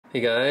Hey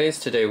guys,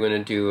 today we're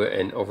going to do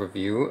an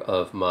overview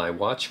of my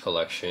watch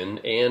collection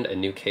and a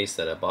new case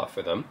that I bought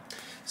for them.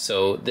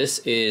 So this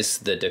is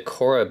the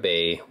Decora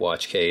Bay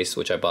watch case,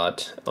 which I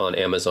bought on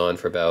Amazon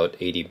for about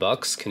 80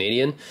 bucks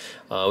Canadian,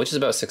 which is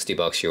about 60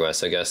 bucks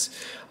US, I guess.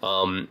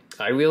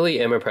 I really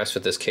am impressed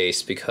with this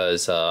case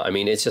because, I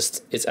mean,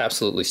 it's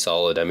absolutely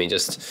solid. I mean,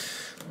 just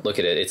look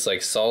at it. It's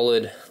like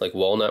solid, like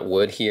walnut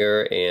wood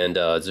here, and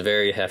it's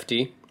very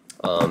hefty.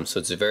 So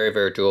it's a very,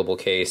 very durable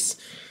case.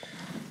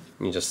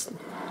 You just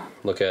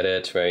look at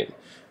it, right?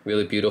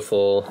 Really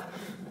beautiful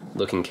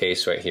looking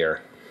case right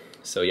here.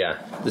 So yeah,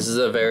 this is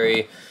a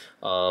very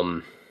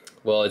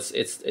well, it's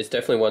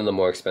definitely one of the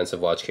more expensive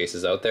watch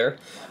cases out there.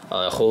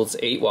 Holds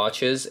 8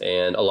 watches,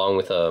 and along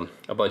with a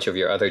bunch of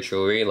your other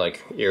jewelry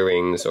like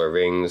earrings or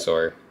rings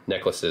or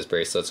necklaces,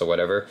 bracelets, or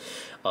whatever.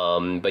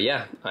 But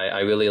yeah, I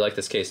really like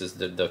this case. It's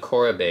the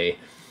Decora Bay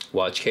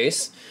watch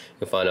case.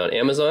 You'll find it on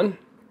Amazon.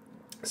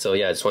 So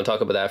yeah, I just want to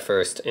talk about that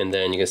first, and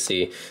then you can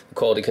see the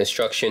quality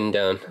construction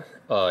down,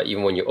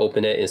 even when you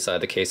open it inside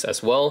the case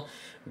as well.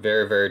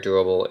 Very, very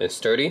durable and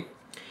sturdy.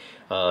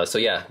 So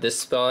yeah, this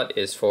spot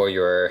is for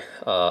your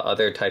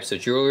other types of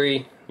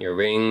jewelry, your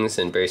rings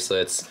and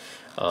bracelets,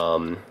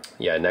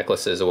 yeah,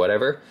 necklaces or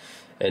whatever.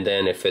 And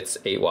then it fits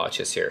 8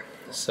 watches here.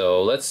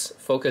 So let's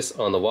focus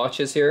on the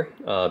watches here,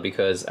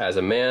 because as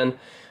a man,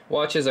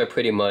 watches are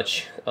pretty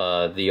much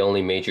the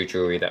only major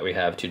jewelry that we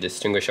have to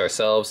distinguish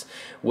ourselves.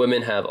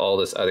 Women have all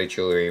this other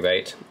jewelry,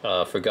 right?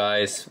 For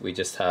guys, we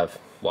just have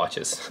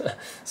watches.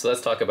 So let's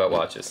talk about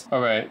watches.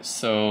 Alright,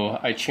 so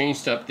I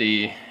changed up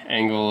the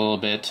angle a little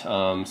bit.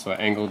 So I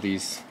angled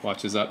these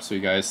watches up so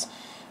you guys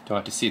don't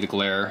have to see the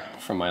glare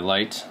from my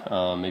light.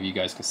 Maybe you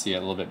guys can see it a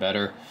little bit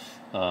better.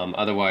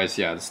 Otherwise,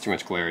 yeah, there's too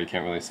much glare, you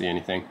can't really see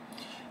anything.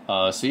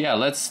 So yeah,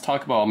 let's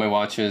talk about all my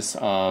watches.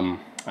 I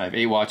have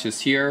 8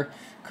 watches here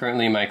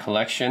currently in my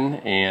collection,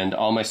 and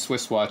all my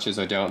Swiss watches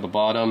are down at the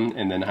bottom,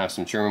 and then I have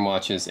some German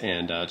watches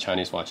and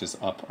Chinese watches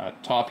up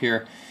at top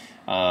here.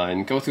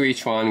 And go through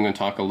each one. I'm going to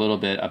talk a little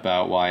bit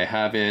about why I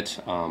have it,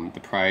 the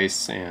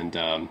price, and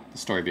the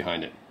story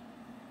behind it.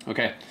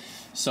 Okay,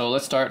 so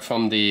let's start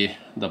from the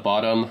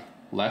bottom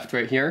left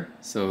right here.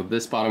 So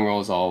this bottom row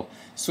is all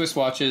Swiss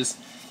watches.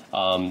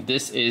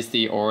 This is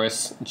the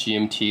Oris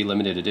GMT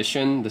limited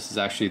edition. This is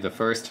actually the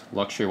first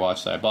luxury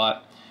watch that I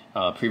bought.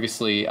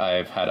 Previously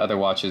I've had other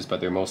watches,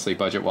 but they're mostly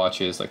budget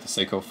watches like the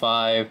Seiko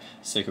 5,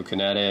 Seiko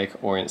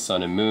Kinetic, Orient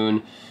Sun and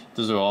Moon.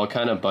 Those are all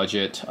kind of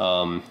budget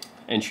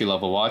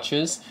entry-level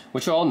watches,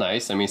 which are all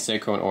nice. I mean,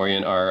 Seiko and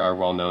Orient are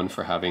well known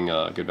for having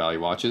good value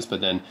watches,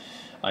 but then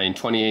in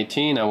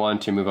 2018 I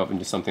wanted to move up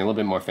into something a little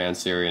bit more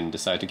fancier and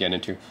decided to get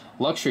into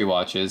luxury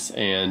watches,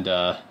 and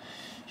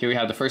here we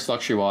have the first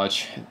luxury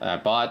watch I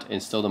bought,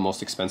 and still the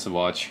most expensive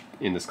watch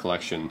in this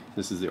collection.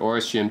 This is the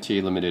Oris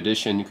GMT limited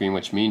edition,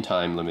 Greenwich Mean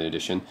Time limited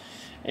edition,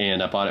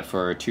 and I bought it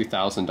for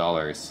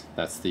 $2,000.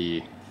 That's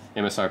the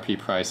MSRP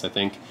price, I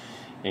think,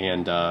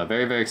 and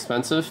very, very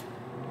expensive.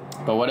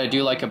 But what I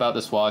do like about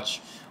this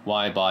watch,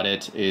 why I bought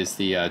it, is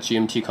the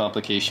GMT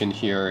complication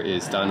here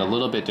is done a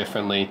little bit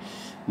differently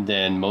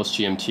than most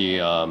GMT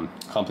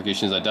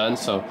complications I've done.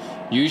 So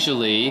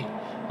usually,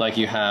 like,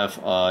 you have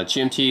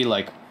GMT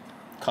like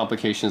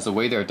complications, the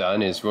way they're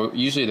done is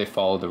usually they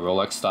follow the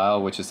Rolex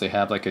style, which is they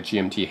have like a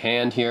GMT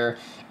hand here,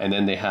 and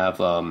then they have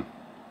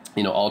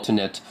you know,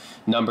 alternate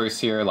numbers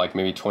here, like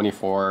maybe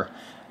 24,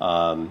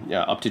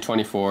 yeah, up to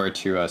 24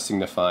 to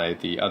signify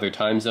the other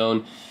time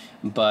zone.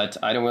 But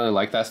I don't really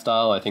like that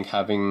style. I think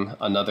having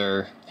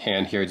another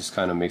hand here just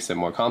kind of makes it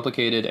more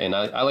complicated, and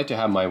I like to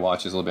have my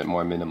watches a little bit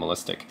more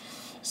minimalistic.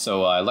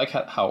 So I like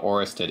how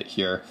Oris did it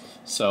here.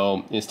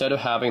 So instead of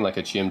having like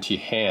a GMT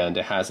hand,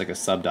 it has like a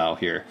sub-dial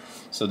here.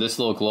 So this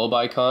little globe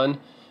icon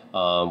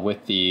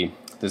with this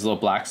little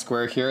black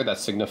square here,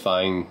 that's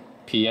signifying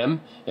PM.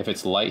 If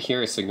it's light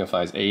here, it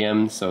signifies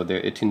AM. So there,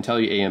 it can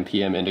tell you AM,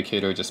 PM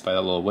indicator just by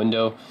that little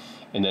window.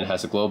 And then it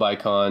has a globe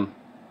icon.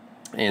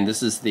 And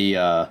this is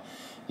the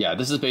yeah,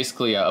 this is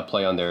basically a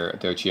play on their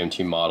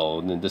GMT model.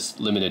 And this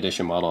limited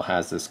edition model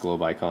has this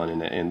globe icon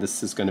in it, and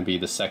this is going to be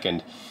the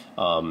second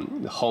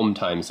home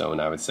time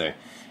zone, I would say.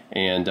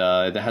 And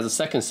it has a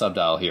second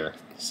sub-dial here.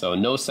 So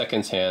no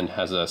seconds hand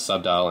has a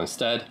sub-dial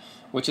instead,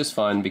 which is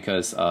fun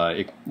because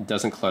it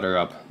doesn't clutter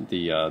up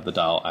the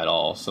dial at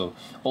all. So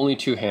only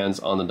 2 hands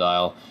on the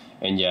dial,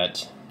 and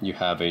yet you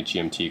have a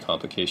GMT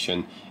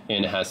complication,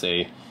 and it has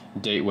a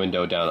date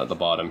window down at the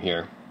bottom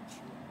here.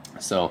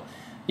 So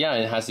yeah,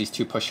 it has these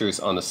 2 pushers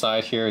on the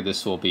side here.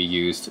 This will be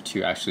used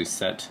to actually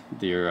set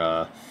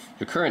your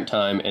current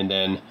time, and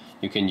then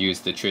you can use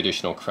the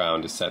traditional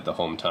crown to set the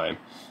home time.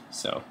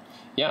 So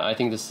yeah, I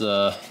think this is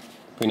a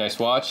pretty nice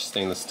watch.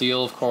 Stainless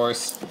steel, of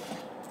course.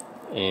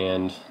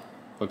 And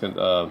look at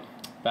the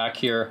back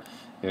here.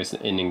 There's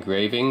an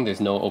engraving. There's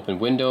no open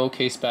window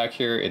case back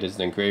here. It is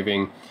an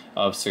engraving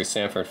of Sir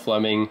Sandford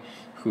Fleming,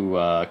 who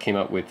came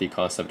up with the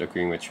concept of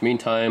Greenwich Mean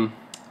Time,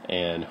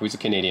 and who's a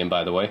Canadian,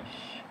 by the way.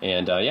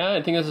 And yeah,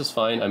 I think this is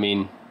fine. I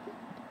mean,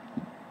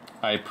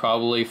 I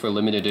probably, for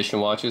limited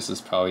edition watches,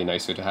 it's probably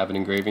nicer to have an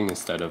engraving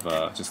instead of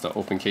just the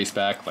open case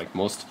back like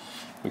most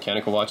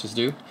mechanical watches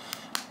do,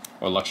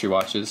 or luxury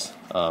watches.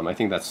 I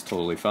think that's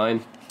totally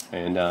fine.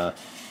 And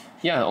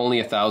yeah, only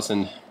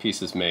 1,000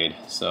 pieces made,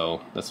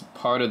 so that's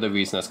part of the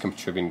reason that's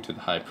contributing to the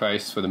high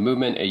price. For the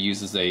movement, it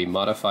uses a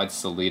modified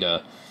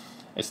Sellita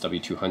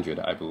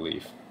SW200, I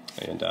believe,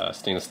 and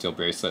stainless steel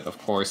bracelet. Of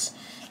course,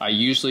 I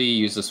usually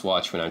use this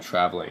watch when I'm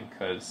traveling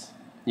because,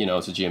 you know,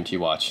 it's a GMT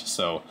watch.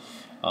 So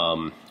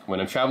when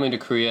I'm traveling to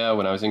Korea,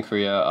 when I was in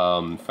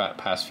Korea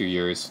past few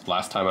years,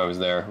 last time I was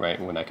there, right,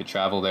 when I could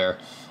travel there,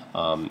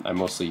 I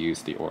mostly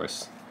used the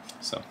Oris.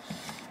 So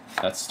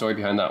that's the story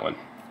behind that one.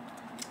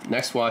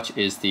 Next watch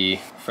is the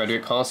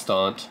Frederique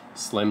Constant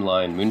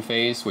Slimline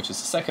Moonphase, which is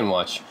the second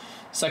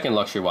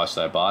luxury watch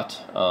that I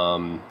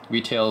bought.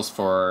 Retails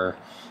for,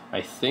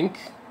 I think,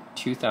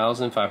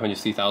 $2,500,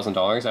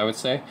 $3,000, I would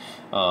say,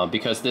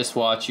 because this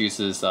watch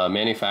uses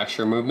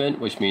manufacturer movement,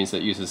 which means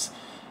it uses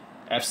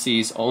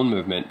FC's own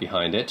movement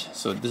behind it.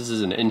 So this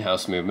is an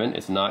in-house movement.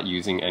 It's not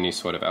using any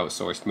sort of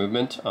outsourced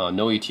movement.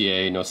 No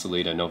ETA, no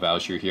Sellita, no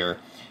Valjoux here.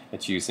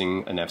 It's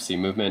using an FC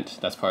movement.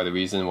 That's part of the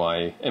reason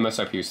why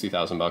MSRP was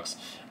 $3,000,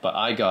 but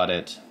I got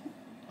it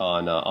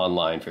on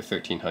online for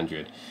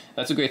 $1,300.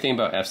 That's a great thing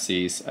about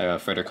FC's,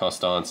 Frederique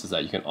Constant, is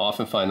that you can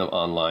often find them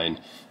online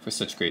for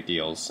such great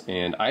deals.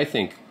 And I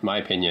think, in my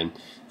opinion,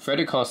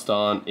 Frederique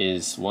Constant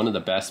is one of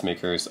the best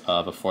makers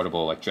of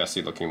affordable, like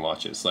dressy looking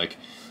watches. Like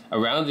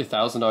around the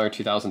 $1,000,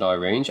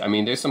 $2,000 range. I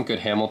mean, there's some good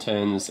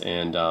Hamiltons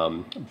and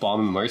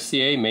Baume &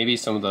 Mercier. Maybe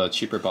some of the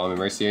cheaper Baume &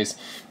 Merciers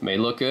may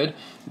look good,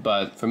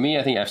 but for me,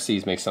 I think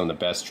FC's make some of the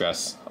best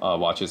dress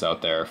watches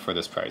out there for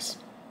this price.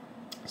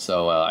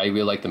 So I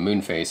really like the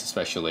Moonphase,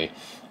 especially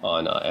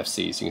on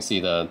FC's. You can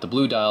see the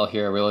blue dial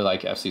here. I really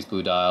like FC's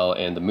blue dial,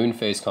 and the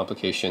Moonphase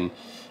complication.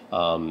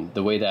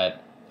 The way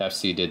that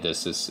FC did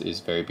this is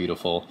very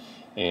beautiful,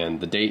 and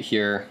the date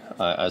here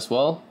as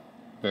well,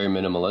 very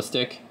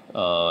minimalistic.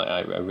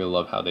 I really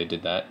love how they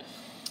did that.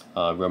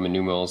 Roman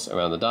numerals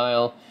around the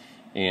dial,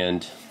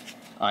 and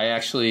I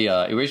actually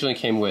originally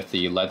came with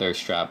the leather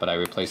strap, but I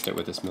replaced it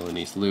with this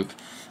Milanese loop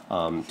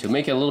to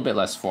make it a little bit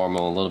less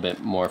formal, a little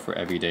bit more for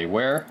everyday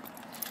wear.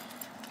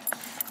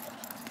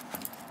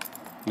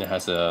 And it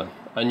has a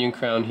onion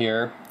crown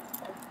here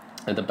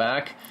at the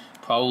back.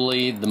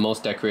 Probably the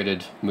most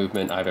decorated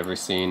movement I've ever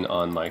seen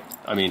on my,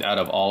 I mean, out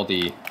of all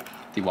the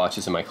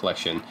watches in my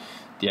collection,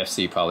 the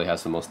FC probably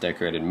has the most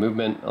decorated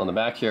movement on the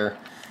back here.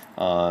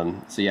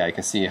 So yeah, you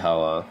can see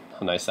how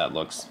nice that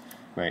looks,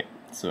 right?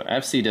 So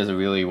FC does a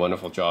really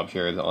wonderful job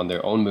here on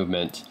their own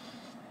movement.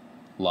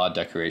 A lot of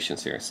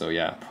decorations here. So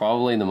yeah,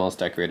 probably the most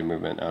decorated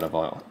movement out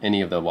of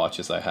any of the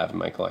watches I have in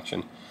my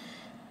collection.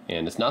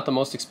 And it's not the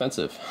most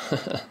expensive,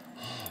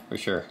 for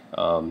sure.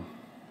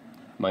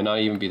 Might not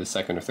even be the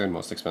second or third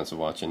most expensive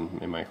watch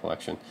in my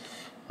collection.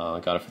 I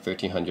got it for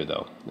 $1,300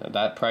 though. Now,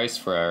 that price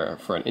for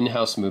an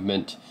in-house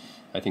movement,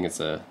 I think it's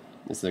a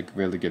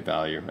really good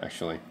value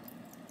actually.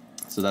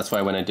 So that's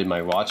why when I did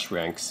my watch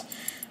ranking,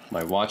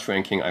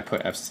 I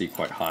put FC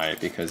quite high,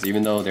 because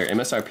even though their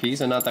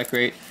MSRPs are not that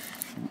great,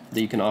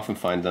 you can often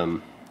find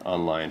them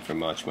online for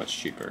much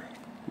cheaper.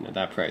 You know,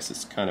 that price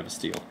is kind of a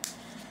steal.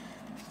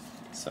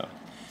 So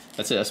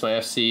that's it. That's my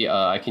FC.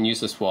 I can use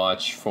this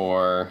watch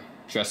for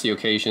dressy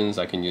occasions.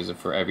 I can use it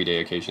for everyday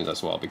occasions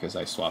as well, because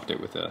I swapped it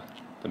with the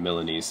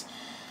Milanese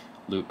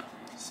loop.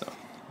 So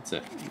that's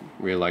it.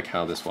 Really like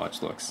how this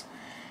watch looks.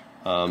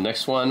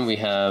 Next one, we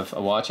have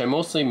a watch I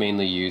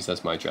mainly use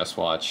as my dress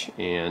watch,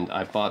 and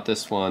I bought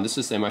this one. This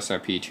is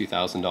MSRP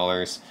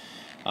 $2,000.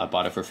 I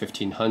bought it for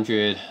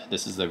 $1,500.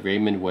 This is the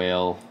Raymond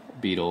Weil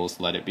Beatles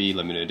Let It Be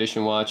limited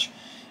edition watch,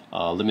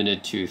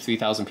 limited to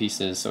 3,000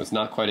 pieces, so it's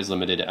not quite as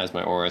limited as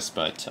my Oris,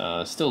 but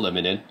still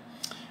limited.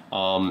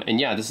 And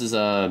yeah, this is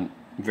a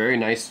very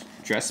nice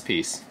dress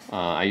piece.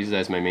 I use it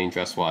as my main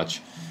dress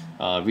watch.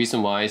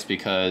 Reason why is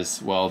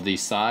because, well, the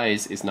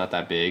size is not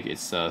that big.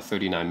 It's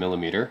 39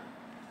 millimeter.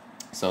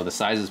 So the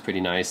size is pretty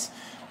nice,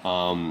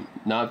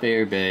 not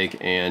very big,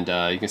 and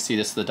you can see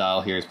the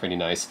dial here is pretty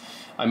nice.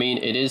 I mean,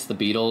 it is the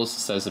Beatles,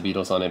 says the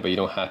Beatles on it, but you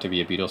don't have to be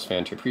a Beatles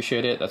fan to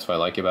appreciate it. That's what I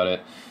like about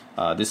it.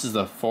 This is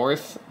the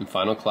fourth and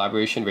final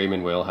collaboration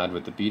Raymond Weil had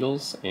with the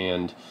Beatles,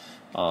 and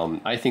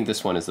I think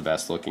this one is the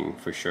best looking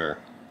for sure.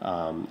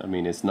 I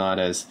mean, it's not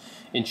as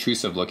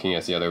intrusive looking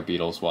as the other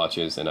Beatles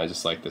watches, and I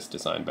just like this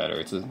design better.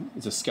 It's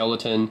a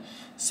skeleton,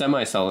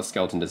 semi-solid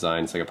skeleton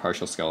design. It's like a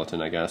partial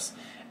skeleton, I guess.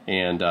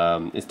 And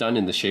it's done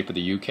in the shape of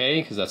the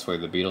UK, because that's where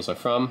the Beatles are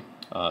from,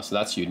 so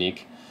that's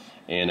unique.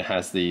 And it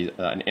has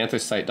an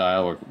anthracite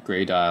dial or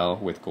gray dial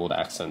with gold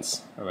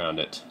accents around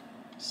it.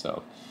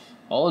 So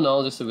all in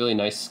all, just a really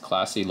nice,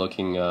 classy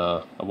looking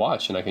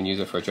watch, and I can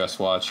use it for a dress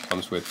watch.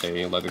 Comes with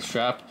a leather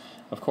strap,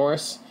 of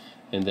course,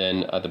 and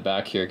then at the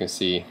back here you can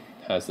see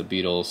has the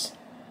Beatles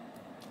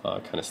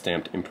kind of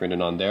stamped,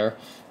 imprinted on there.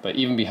 But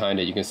even behind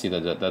it you can see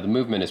that the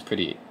movement is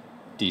pretty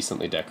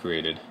decently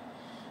decorated.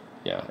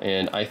 Yeah,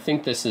 and I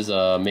think this is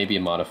maybe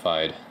a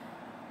modified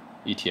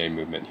ETA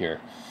movement here.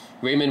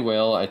 Raymond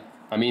Weil,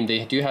 I mean,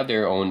 they do have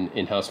their own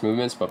in-house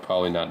movements, but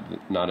probably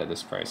not at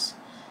this price.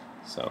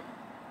 So,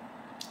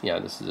 yeah,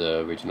 this is the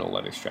original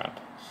leather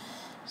strap.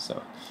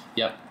 So,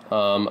 yeah,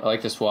 I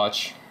like this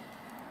watch.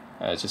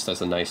 Just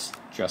as a nice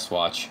dress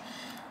watch.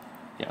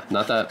 Yeah,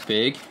 not that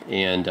big,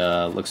 and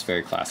looks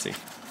very classy.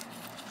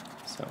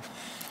 So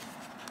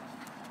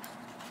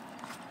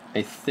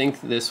I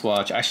think this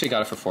watch, I actually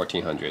got it for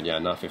 1,400. Yeah,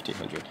 not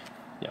 1,500.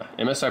 Yeah,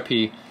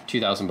 MSRP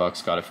 2,000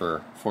 bucks. Got it for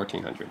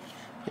 1,400.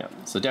 Yeah,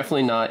 so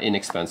definitely not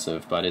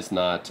inexpensive, but it's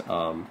not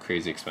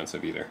crazy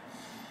expensive either.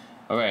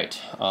 All right,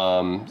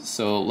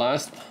 so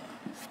last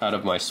out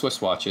of my Swiss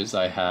watches,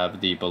 I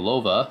have the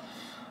Bulova.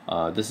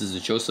 This is a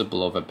Joseph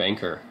Bulova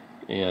Banker.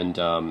 And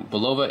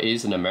Bulova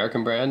is an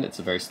American brand. It's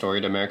a very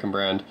storied American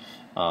brand.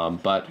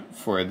 But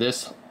for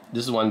this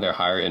is one of their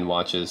higher end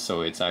watches,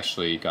 so it's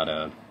actually got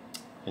an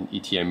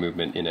ETA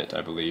movement in it,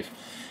 I believe.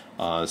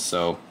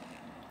 So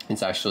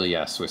it's actually,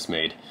 yeah, Swiss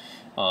made.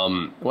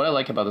 What I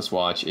like about this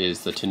watch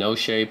is the tonneau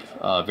shape,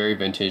 very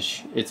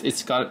vintage.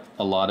 It's got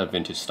a lot of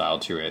vintage style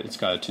to it. It's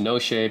got a tonneau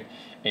shape,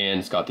 and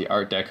it's got the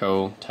Art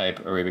Deco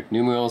type Arabic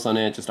numerals on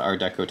it, just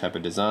Art Deco type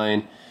of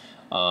design.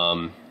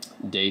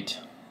 Date,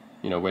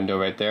 window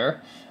right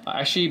there.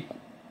 Actually,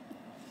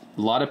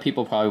 a lot of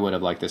people probably would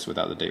have liked this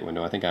without the date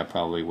window. I think I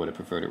probably would have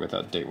preferred it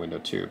without the date window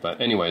too.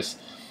 But anyways,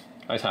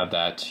 I have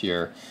that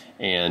here,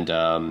 and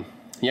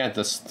yeah,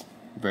 this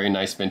very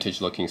nice vintage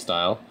looking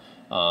style.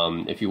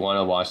 If you want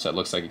a watch that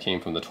looks like it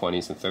came from the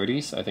 20s and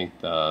 30s, I think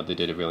they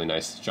did a really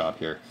nice job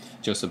here.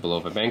 Joseph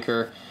Bulova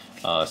Banker,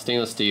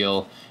 stainless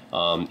steel.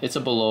 It's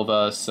a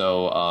Bulova,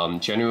 so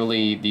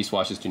generally these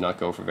watches do not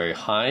go for very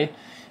high.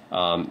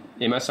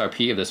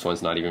 MSRP of this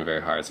one's not even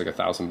very high. It's like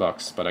 1,000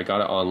 bucks, but I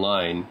got it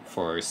online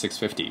for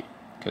 650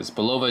 because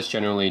Bulovas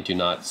generally do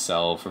not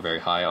sell for very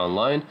high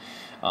online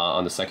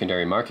on the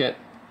secondary market.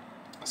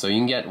 So you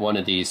can get one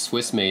of these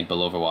Swiss-made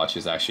Bulova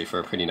watches actually for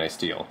a pretty nice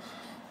deal.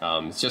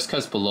 It's just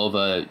because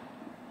Bulova,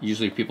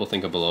 usually people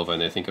think of Bulova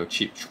and they think of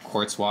cheap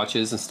quartz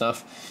watches and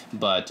stuff,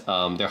 but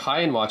their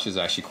high-end watches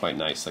are actually quite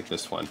nice, like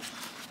this one.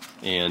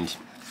 And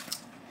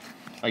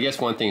I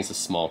guess one thing is a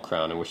small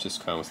crown. I wish this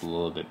crown was a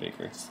little bit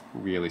bigger. It's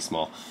really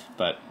small.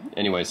 But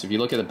anyways, if you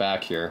look at the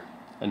back here,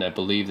 and I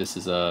believe this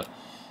is an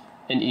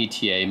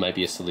ETA, might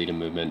be a Solita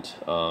movement.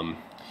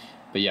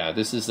 But yeah,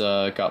 this is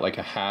got like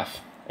a half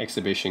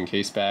exhibition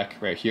case back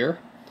right here.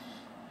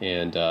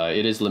 And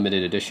it is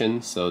limited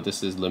edition, so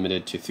this is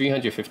limited to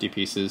 350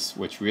 pieces,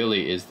 which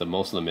really is the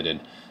most limited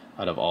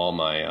out of all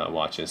my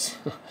watches.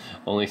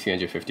 Only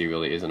 350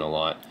 really isn't a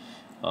lot.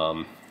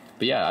 But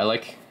yeah, I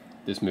like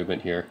this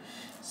movement here.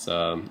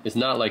 It's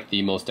not like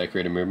the most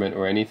decorated movement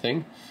or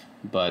anything,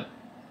 but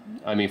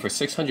I mean, for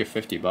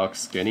 650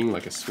 bucks, getting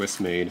like a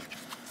Swiss-made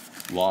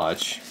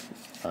watch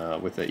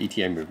with the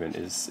ETA movement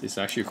is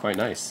actually quite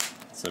nice.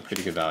 It's a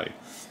pretty good value.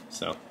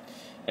 So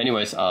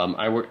anyways,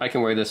 I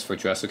can wear this for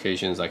dress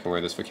occasions. I can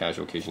wear this for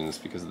casual occasions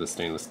because of the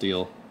stainless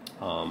steel.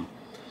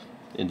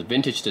 In the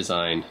vintage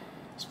design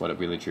is what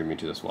really drew me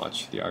to this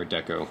watch, the Art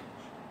Deco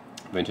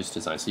vintage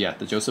design. So yeah,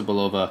 the Joseph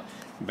Bulova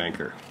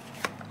Banker.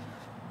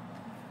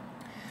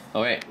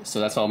 Alright, so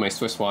that's all my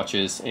Swiss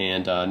watches,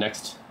 and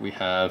next we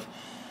have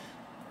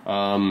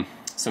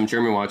some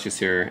German watches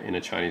here in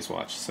a Chinese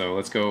watch. So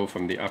let's go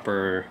from the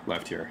upper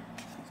left here.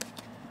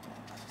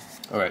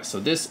 Alright, so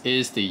this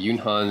is the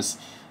Junghans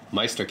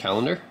Meister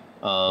calendar.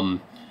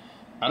 Out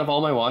of all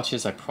my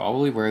watches, I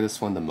probably wear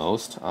this one the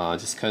most,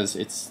 just because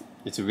it's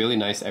a really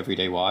nice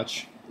everyday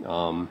watch.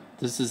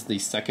 This is the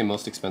second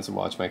most expensive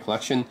watch in my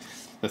collection.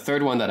 The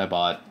third one that I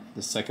bought,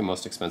 the second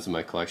most expensive in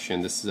my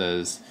collection, this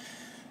is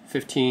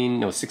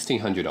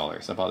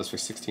 $1,600. I bought this for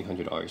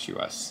 $1,600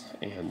 US,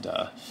 and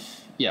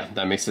yeah,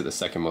 that makes it the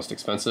second most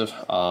expensive.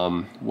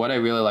 What I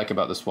really like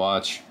about this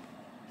watch,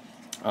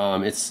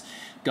 it's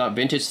got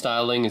vintage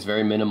styling, it's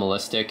very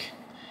minimalistic.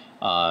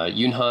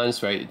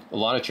 Junghans, right? A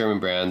lot of German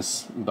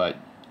brands, but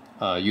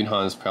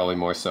Junghans probably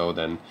more so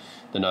than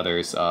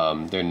others.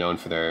 They're known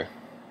for their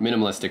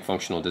minimalistic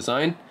functional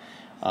design.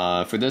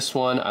 For this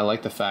one, I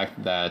like the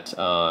fact that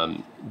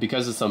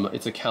because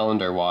it's a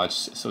calendar watch,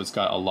 so it's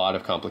got a lot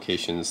of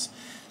complications.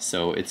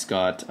 So it's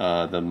got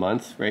the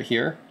month right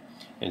here,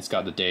 and it's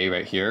got the day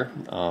right here,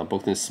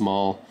 both in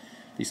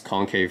these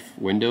concave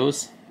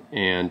windows.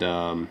 And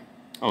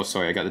oh,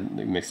 sorry, I got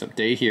the mixed up.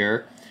 Day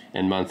here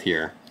and month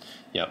here.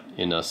 Yep,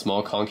 in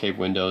small concave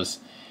windows,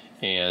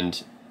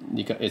 and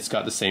it's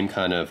got the same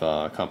kind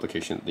of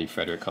complication that the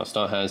Frederique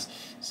Constant has.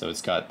 So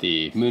it's got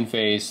the moon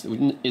phase.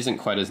 It isn't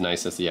quite as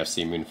nice as the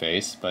FC moon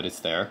phase, but it's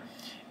there,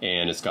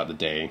 and it's got the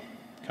day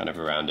kind of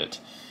around it.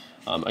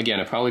 Again,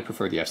 I probably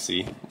prefer the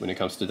FC when it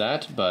comes to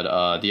that,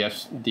 but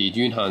the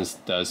Junghans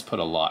does put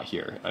a lot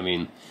here. I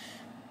mean,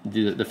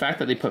 the fact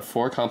that they put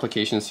 4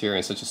 complications here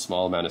in such a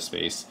small amount of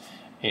space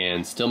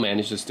and still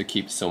manages to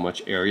keep so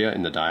much area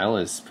in the dial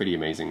is pretty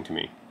amazing to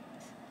me.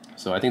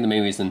 So I think the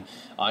main reason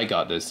I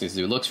got this is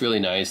it looks really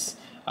nice.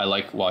 I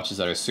like watches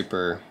that are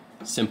super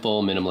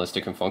simple,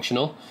 minimalistic, and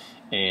functional.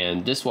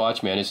 And this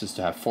watch manages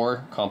to have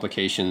 4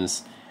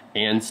 complications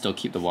and still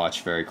keep the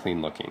watch very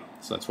clean looking.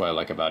 So that's what I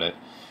like about it.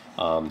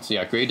 So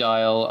yeah, gray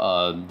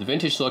dial. The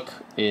vintage look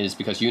is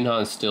because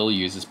Junghans still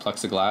uses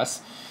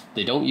plexiglass.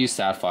 They don't use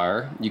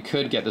sapphire. You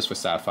could get this with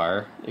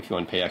sapphire if you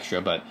want to pay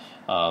extra, but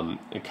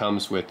it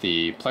comes with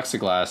the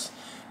plexiglass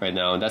right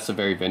now, and that's a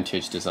very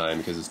vintage design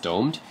because it's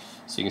domed.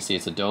 So you can see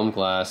it's a domed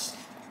glass,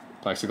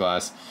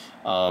 plexiglass.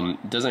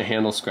 Doesn't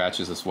handle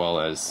scratches as well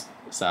as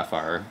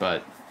sapphire,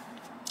 but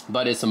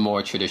it's a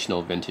more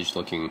traditional vintage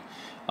looking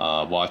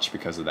watch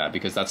because of that,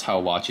 because that's how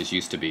watches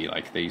used to be.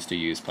 Like, they used to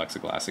use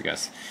plexiglass, I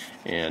guess,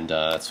 and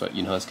that's what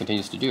Junghans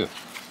continues to do.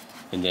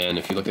 And then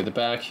if you look at the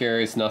back here,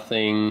 it's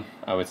nothing,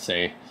 I would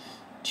say,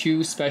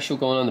 too special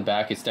going on the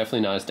back. It's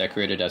definitely not as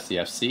decorated as the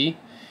FC.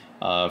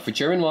 For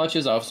German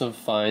watches, I also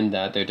find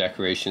that their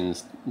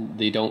decorations,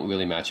 they don't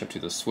really match up to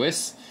the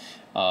Swiss.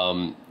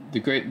 The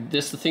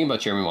thing about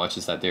German watches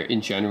is that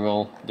in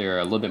general, they're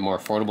a little bit more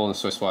affordable than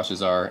Swiss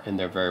watches are, and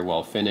they're very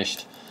well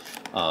finished.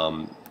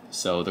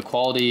 So the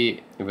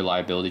quality and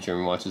reliability of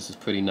German watches is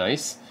pretty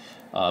nice,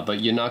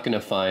 but you're not going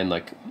to find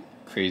like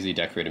crazy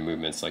decorated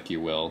movements like you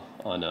will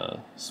on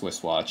a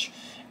Swiss watch.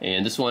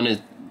 And this one is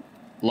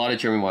a lot of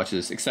German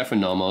watches, except for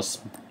Nomos.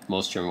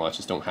 Most German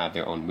watches don't have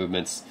their own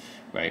movements,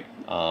 right?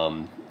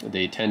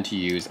 They tend to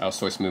use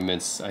outsourced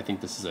movements. I think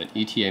this is an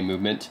ETA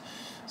movement.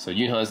 So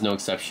Junghans is no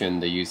exception.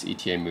 They use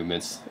ETA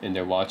movements in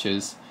their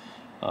watches.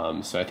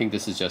 So I think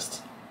this is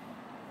just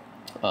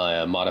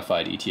a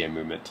modified ETA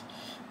movement.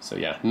 So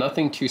yeah,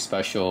 nothing too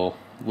special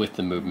with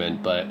the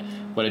movement, but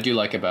what I do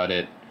like about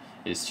it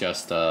is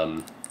just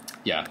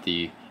yeah,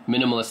 the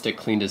minimalistic,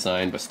 clean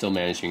design, but still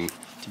managing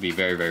to be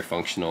very, very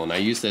functional. And I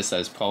use this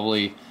as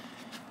probably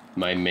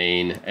my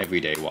main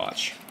everyday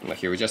watch. Like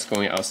here, we're just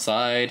going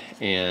outside,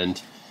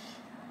 and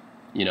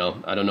you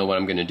know, I don't know what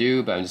I'm going to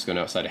do, but I'm just going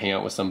outside to hang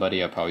out with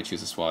somebody. I'll probably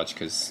choose this watch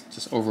because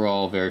just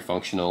overall very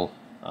functional.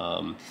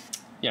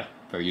 Yeah,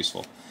 very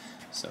useful.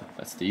 So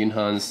that's the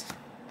Junghans.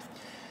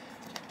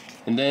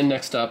 And then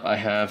next up, I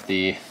have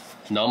the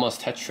Nomos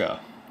Tetra.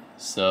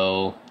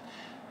 So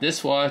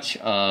this watch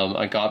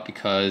I got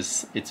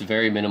because it's a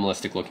very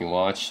minimalistic looking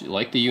watch,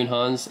 like the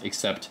Junghans,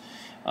 except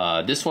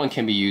this one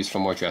can be used for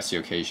more dressy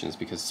occasions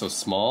because it's so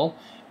small,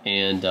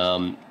 and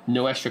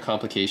no extra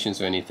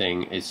complications or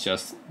anything. It's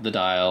just the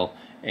dial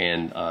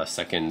and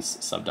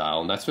seconds sub-dial,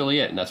 and that's really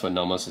it, and that's what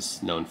Nomos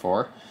is known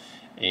for.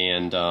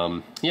 And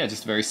yeah,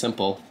 just very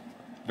simple,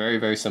 very,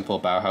 very simple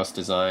Bauhaus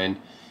design.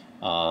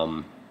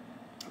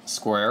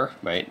 Square,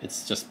 right?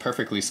 It's just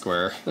perfectly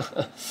square.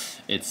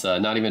 It's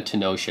not even to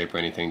no shape or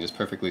anything, just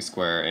perfectly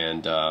square,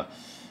 and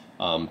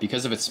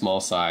because of its small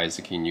size,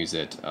 you can use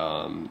it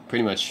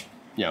pretty much,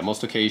 yeah,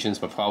 most occasions,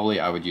 but probably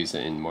I would use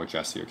it in more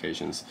dressy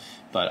occasions.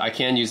 But I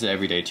can use it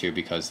every day too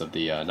because of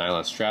the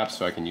nylon strap,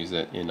 so I can use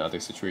it in other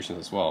situations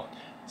as well.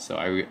 So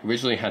I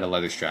originally had a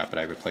leather strap, but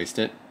I replaced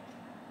it.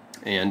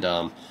 And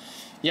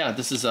yeah,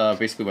 this is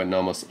basically what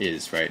Nomos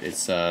is, right?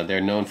 It's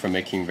they're known for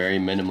making very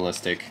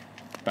minimalistic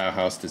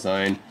Bauhaus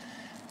design,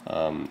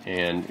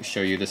 and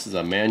show you this is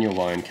a manual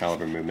wind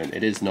caliber movement.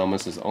 It is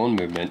Nomos' own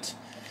movement.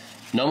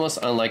 Nomos,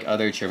 unlike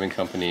other German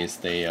companies,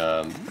 they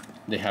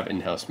have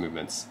in-house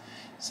movements.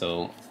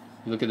 So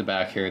you look at the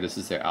back here, this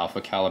is their alpha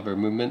caliber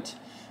movement.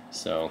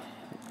 So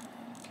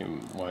you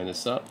can wind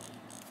this up,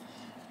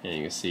 and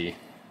you can see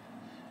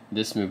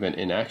this movement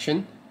in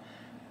action.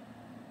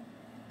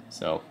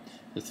 So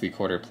the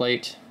 3/4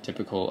 plate,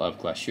 typical of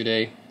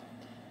Glashütte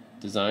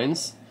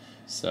designs.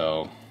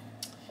 So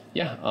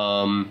yeah,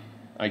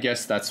 I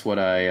guess that's what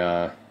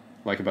I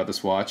like about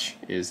this watch,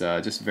 is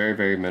just very,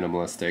 very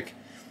minimalistic,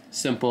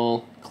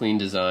 simple, clean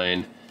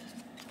design,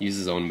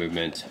 uses own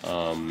movement.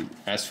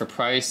 As for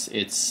price,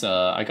 it's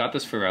I got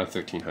this for around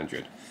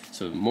 1,300,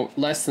 so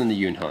less than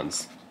the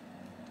Junghans.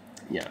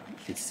 Yeah,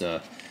 it's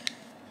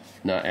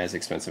not as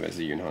expensive as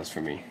the Junghans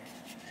for me.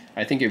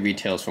 I think it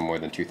retails for more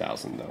than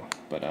 2,000 though,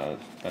 but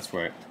that's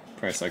what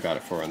price I got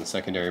it for on the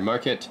secondary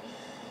market.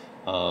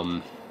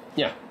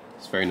 Yeah,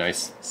 it's very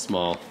nice,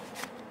 small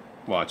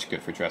watch,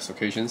 good for dress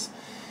occasions.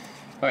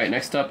 Alright,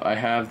 next up I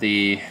have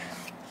a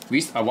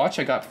watch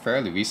I got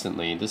fairly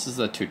recently. This is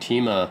the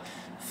Tutima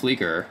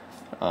Flieger,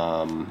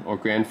 or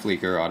Grand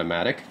Flieger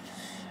Automatic.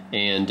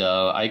 And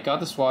I got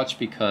this watch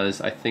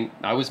because I think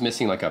I was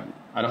missing I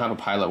don't have a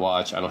pilot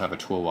watch, I don't have a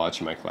tool watch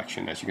in my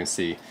collection, as you can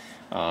see.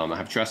 I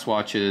have dress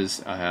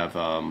watches, I have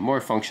more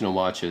functional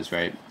watches,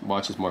 right?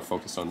 Watches more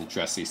focused on the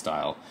dressy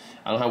style.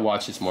 I don't have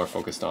watches more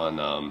focused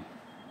on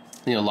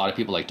you know, a lot of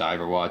people like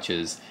diver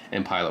watches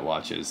and pilot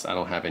watches. I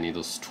don't have any of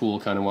those tool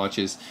kind of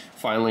watches.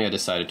 Finally, I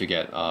decided to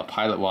get a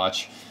pilot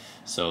watch.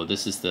 So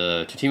this is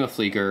the Tutima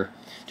Flieger.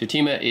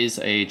 Tutima is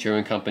a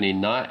German company,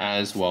 not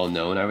as well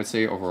known, I would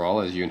say,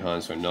 overall as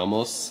Junghans or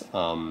Nomos,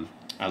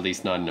 at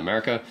least not in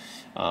America.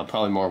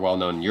 Probably more well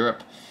known in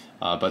Europe.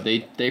 But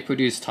they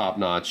produce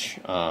top-notch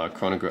pilot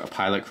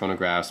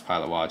chronographs,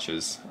 pilot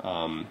watches,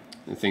 and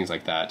things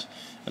like that.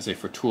 I say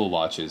for tool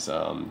watches,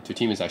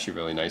 Tutima is actually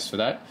really nice for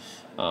that.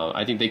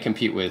 I think they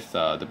compete with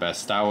the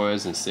best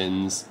Stowers and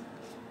Sins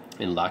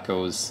and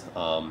Lacos,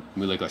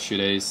 Mule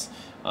Glashüttes.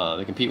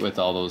 They compete with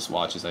all those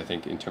watches, I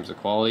think, in terms of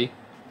quality.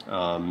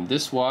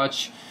 This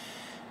watch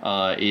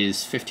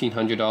is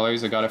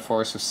 $1,500 I got it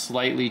for, so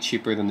slightly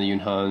cheaper than the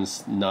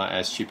Junghans, not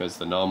as cheap as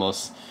the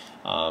Nomos.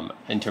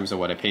 in terms of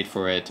what I paid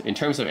for it. In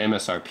terms of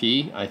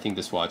MSRP, I think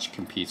this watch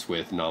competes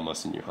with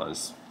Nomos and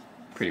Junghans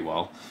pretty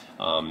well.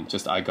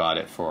 Just I got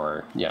it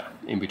for, yeah,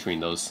 in between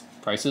those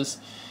prices.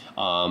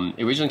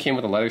 It originally came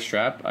with a leather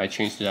strap. I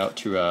changed it out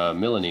to a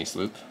Milanese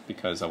loop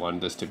because I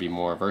wanted this to be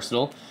more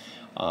versatile.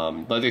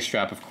 Leather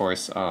strap, of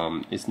course,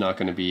 is not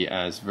going to be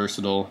as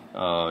versatile.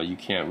 You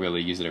can't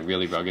really use it in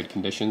really rugged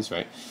conditions,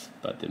 right?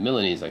 But the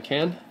Milanese I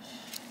can.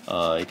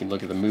 You can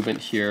look at the movement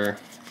here.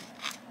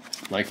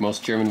 Like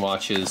most German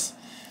watches,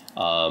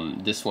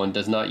 this one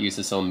does not use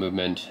its own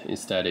movement.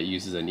 Instead, it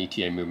uses an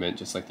ETA movement,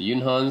 just like the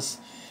Junghans.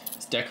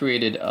 It's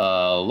decorated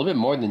a little bit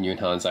more than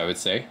Junghans, I would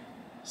say.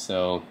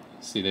 So,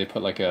 see, they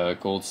put like a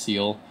gold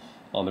seal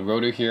on the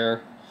rotor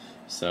here.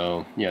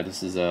 So, yeah,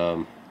 this is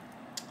yeah,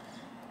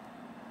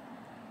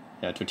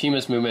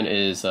 Tortima's movement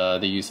is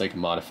they use like a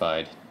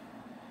modified,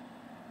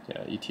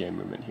 yeah, ETA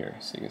movement here,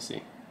 so you can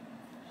see.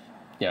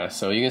 Yeah,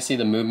 so you can see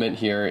the movement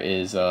here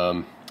is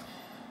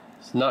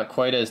it's not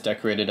quite as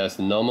decorated as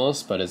the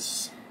Nomos, but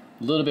it's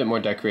a little bit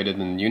more decorated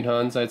than the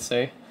Junghans, I'd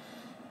say.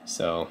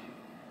 So,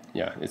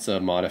 yeah, it's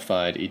a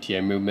modified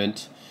ETA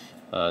movement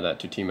that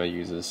Tortima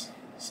uses.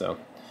 So,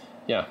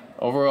 yeah,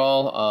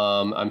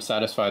 overall, I'm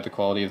satisfied with the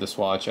quality of this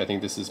watch. I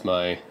think this is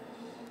my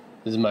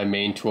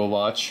main tool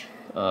watch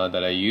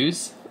that I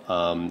use.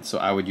 So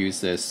I would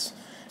use this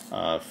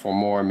for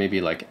more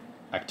maybe like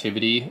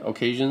activity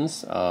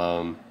occasions,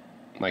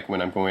 like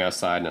when I'm going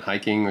outside and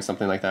hiking or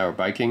something like that, or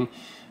biking.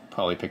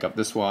 Probably pick up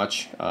this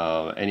watch.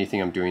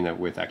 Anything I'm doing that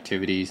with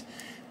activities,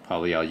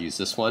 probably I'll use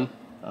this one.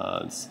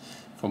 It's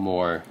for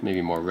more,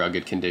 maybe more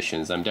rugged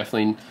conditions. I'm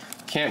definitely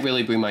can't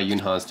really bring my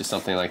Junghans to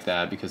something like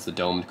that because the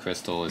domed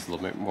crystal is a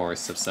little bit more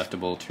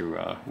susceptible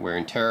to wear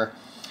and tear.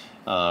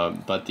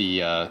 But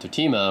the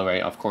Tortima,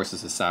 right, of course,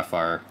 is a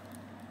sapphire,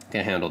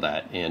 can handle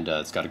that. And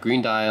it's got a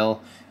green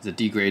dial, it's a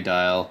D-grade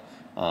dial,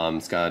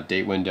 it's got a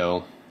date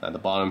window at the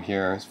bottom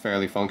here. It's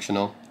fairly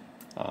functional.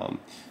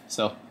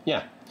 So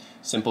yeah,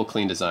 simple,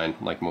 clean design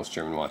like most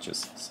German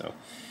watches. So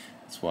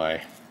that's why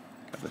I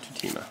got the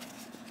Tortima.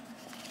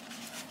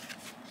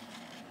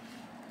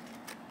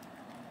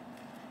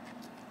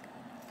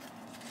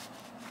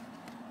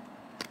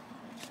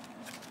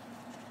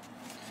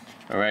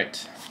 All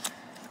right.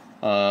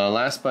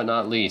 Last but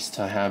not least,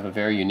 I have a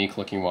very unique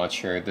looking watch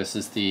here. This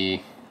is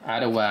the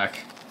Atowak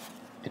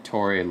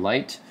Ettore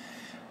Light.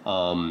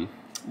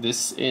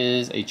 This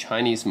is a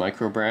Chinese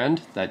micro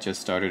brand that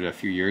just started a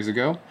few years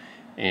ago,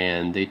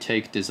 and they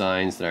take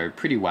designs that are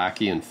pretty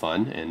wacky and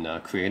fun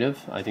and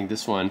creative. I think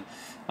this one,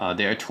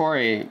 the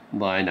Ettore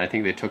line, I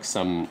think they took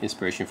some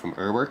inspiration from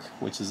Urwerk,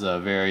 which is a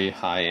very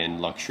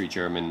high-end luxury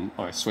German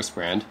or Swiss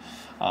brand.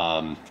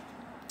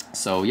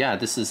 So yeah,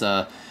 this is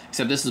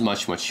except this is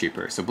much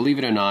cheaper. So believe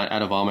it or not,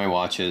 out of all my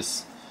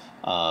watches,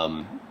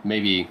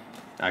 maybe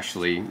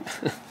actually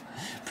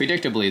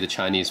predictably the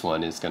Chinese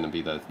one is going to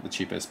be the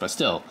cheapest. But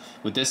still,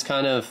 with this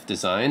kind of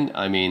design,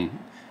 I mean,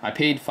 I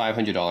paid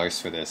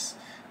 $500 for this.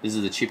 This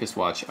is the cheapest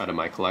watch out of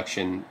my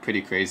collection.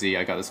 Pretty crazy.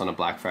 I got this on a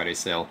Black Friday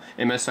sale.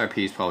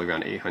 MSRP is probably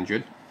around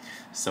 $800.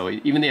 So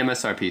even the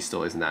MSRP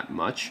still isn't that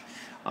much.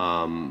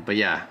 But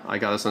yeah, I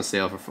got this on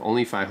sale for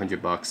only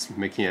 $500,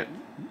 making it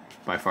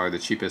by far the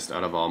cheapest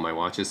out of all my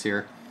watches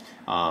here.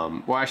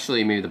 Well,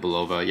 actually, maybe the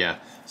Bulova, yeah.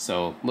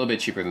 So a little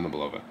bit cheaper than the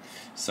Bulova.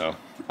 So,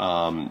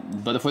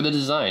 but for the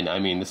design, I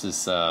mean, this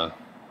is a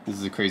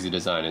crazy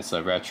design. It's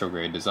a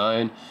retrograde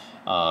design.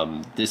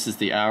 This is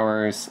the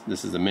hours,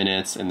 this is the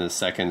minutes, and the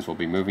seconds will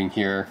be moving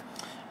here.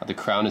 The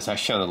crown is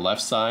actually on the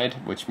left side,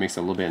 which makes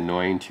it a little bit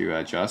annoying to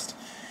adjust.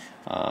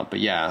 But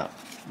yeah,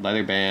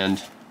 leather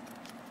band,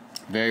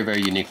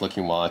 very unique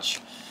looking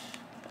watch.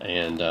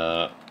 And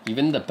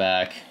even the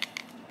back,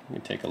 let me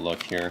take a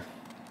look here.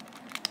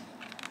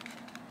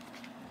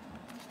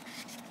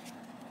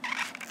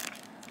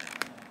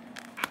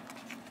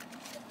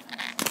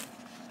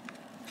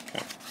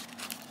 Okay.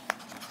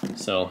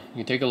 So you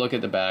can take a look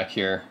at the back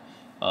here.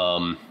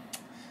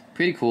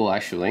 Pretty cool,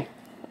 actually.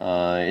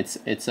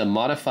 It's a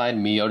modified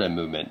Miyota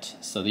movement.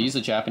 So they use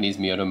a Japanese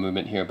Miyota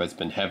movement here, but it's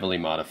been heavily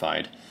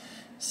modified.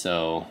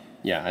 So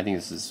yeah, I think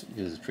this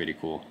is pretty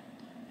cool.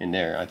 In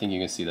there, I think you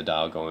can see the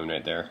dial going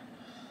right there.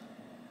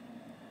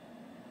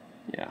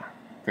 Yeah,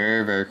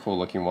 very cool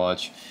looking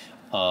watch.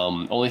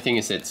 Only thing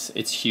is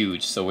it's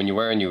huge, so when you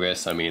wear it on your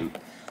wrist, I mean,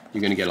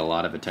 you're gonna get a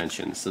lot of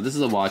attention. So this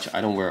is a watch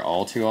I don't wear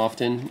all too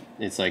often.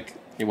 It's like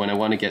when I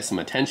want to get some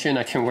attention,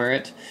 I can wear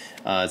it.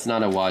 It's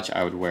not a watch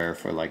I would wear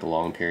for like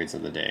long periods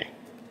of the day,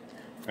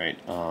 right?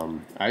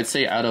 I'd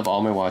say out of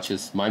all my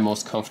watches, my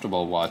most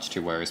comfortable watch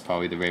to wear is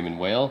probably the Raymond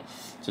Whale,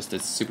 just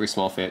its super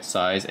small fit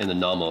size, and the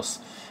Nomos.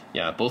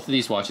 Yeah, both of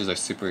these watches are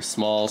super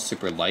small,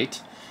 super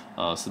light.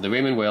 So the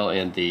Raymond Whale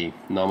and the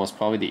Nomos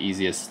probably the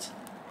easiest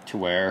to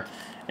wear.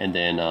 And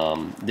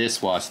then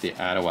this watch, the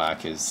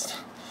Atowak, is,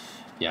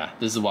 yeah,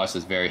 this is a watch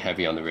that's very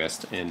heavy on the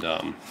wrist and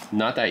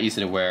not that easy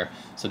to wear,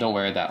 so don't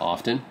wear it that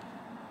often.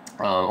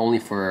 Only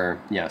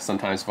for, yeah,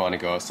 sometimes if I want to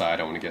go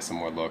outside, I want to get some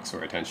more looks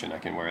or attention, I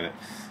can wear it.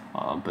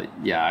 But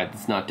yeah,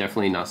 it's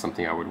definitely not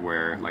something I would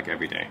wear like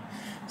every day.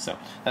 So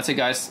that's it,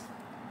 guys.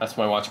 that's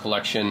my watch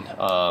collection.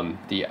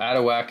 The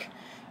Atowak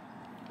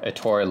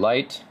Ettore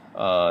Light.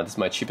 This is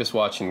my cheapest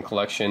watch in the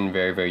collection.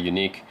 Very, very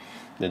unique.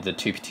 The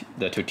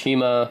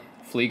Totima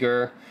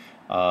Flieger.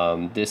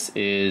 This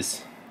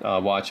is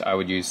a watch I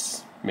would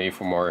use maybe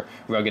for more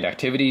rugged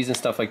activities and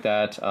stuff like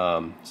that.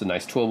 It's a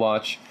nice tool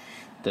watch.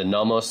 The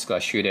Nomos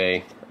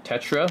Glashütte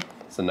Tetra.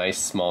 It's a nice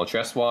small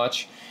dress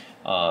watch.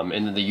 And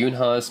then the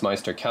Junghans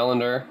Meister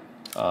Calendar.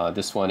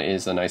 This one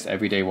is a nice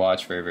everyday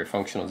watch, very, very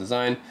functional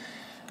design.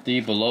 The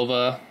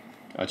Bulova,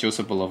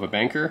 Joseph Bulova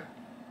Banker.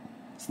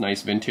 It's a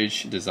nice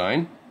vintage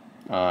design.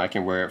 I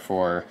can wear it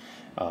for,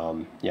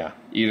 yeah,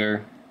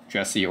 either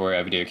dressy or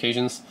everyday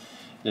occasions.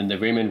 Then the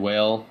Raymond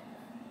Whale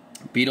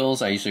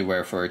Beetles, I usually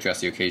wear for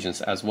dressy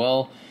occasions as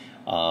well.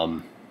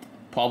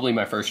 Probably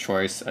my first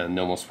choice, and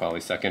Nomos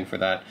probably second for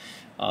that.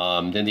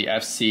 Then the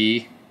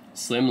FC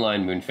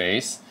Slimline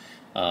Moonface.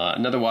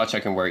 Another watch I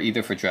can wear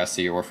either for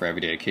dressy or for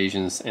everyday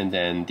occasions. And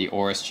then the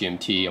Oris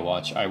GMT, a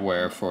watch I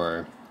wear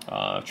for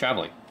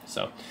traveling.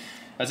 So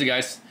that's it,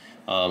 guys.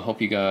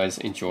 Hope you guys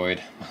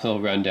enjoyed my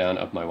little rundown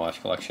of my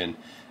watch collection.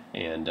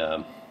 And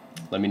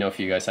let me know if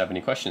you guys have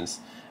any questions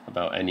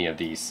about any of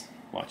these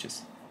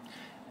watches.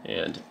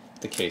 And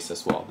the case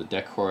as well, the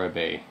Decora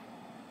Bay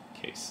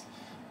case.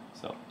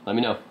 So let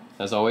me know.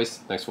 As always,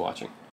 thanks for watching.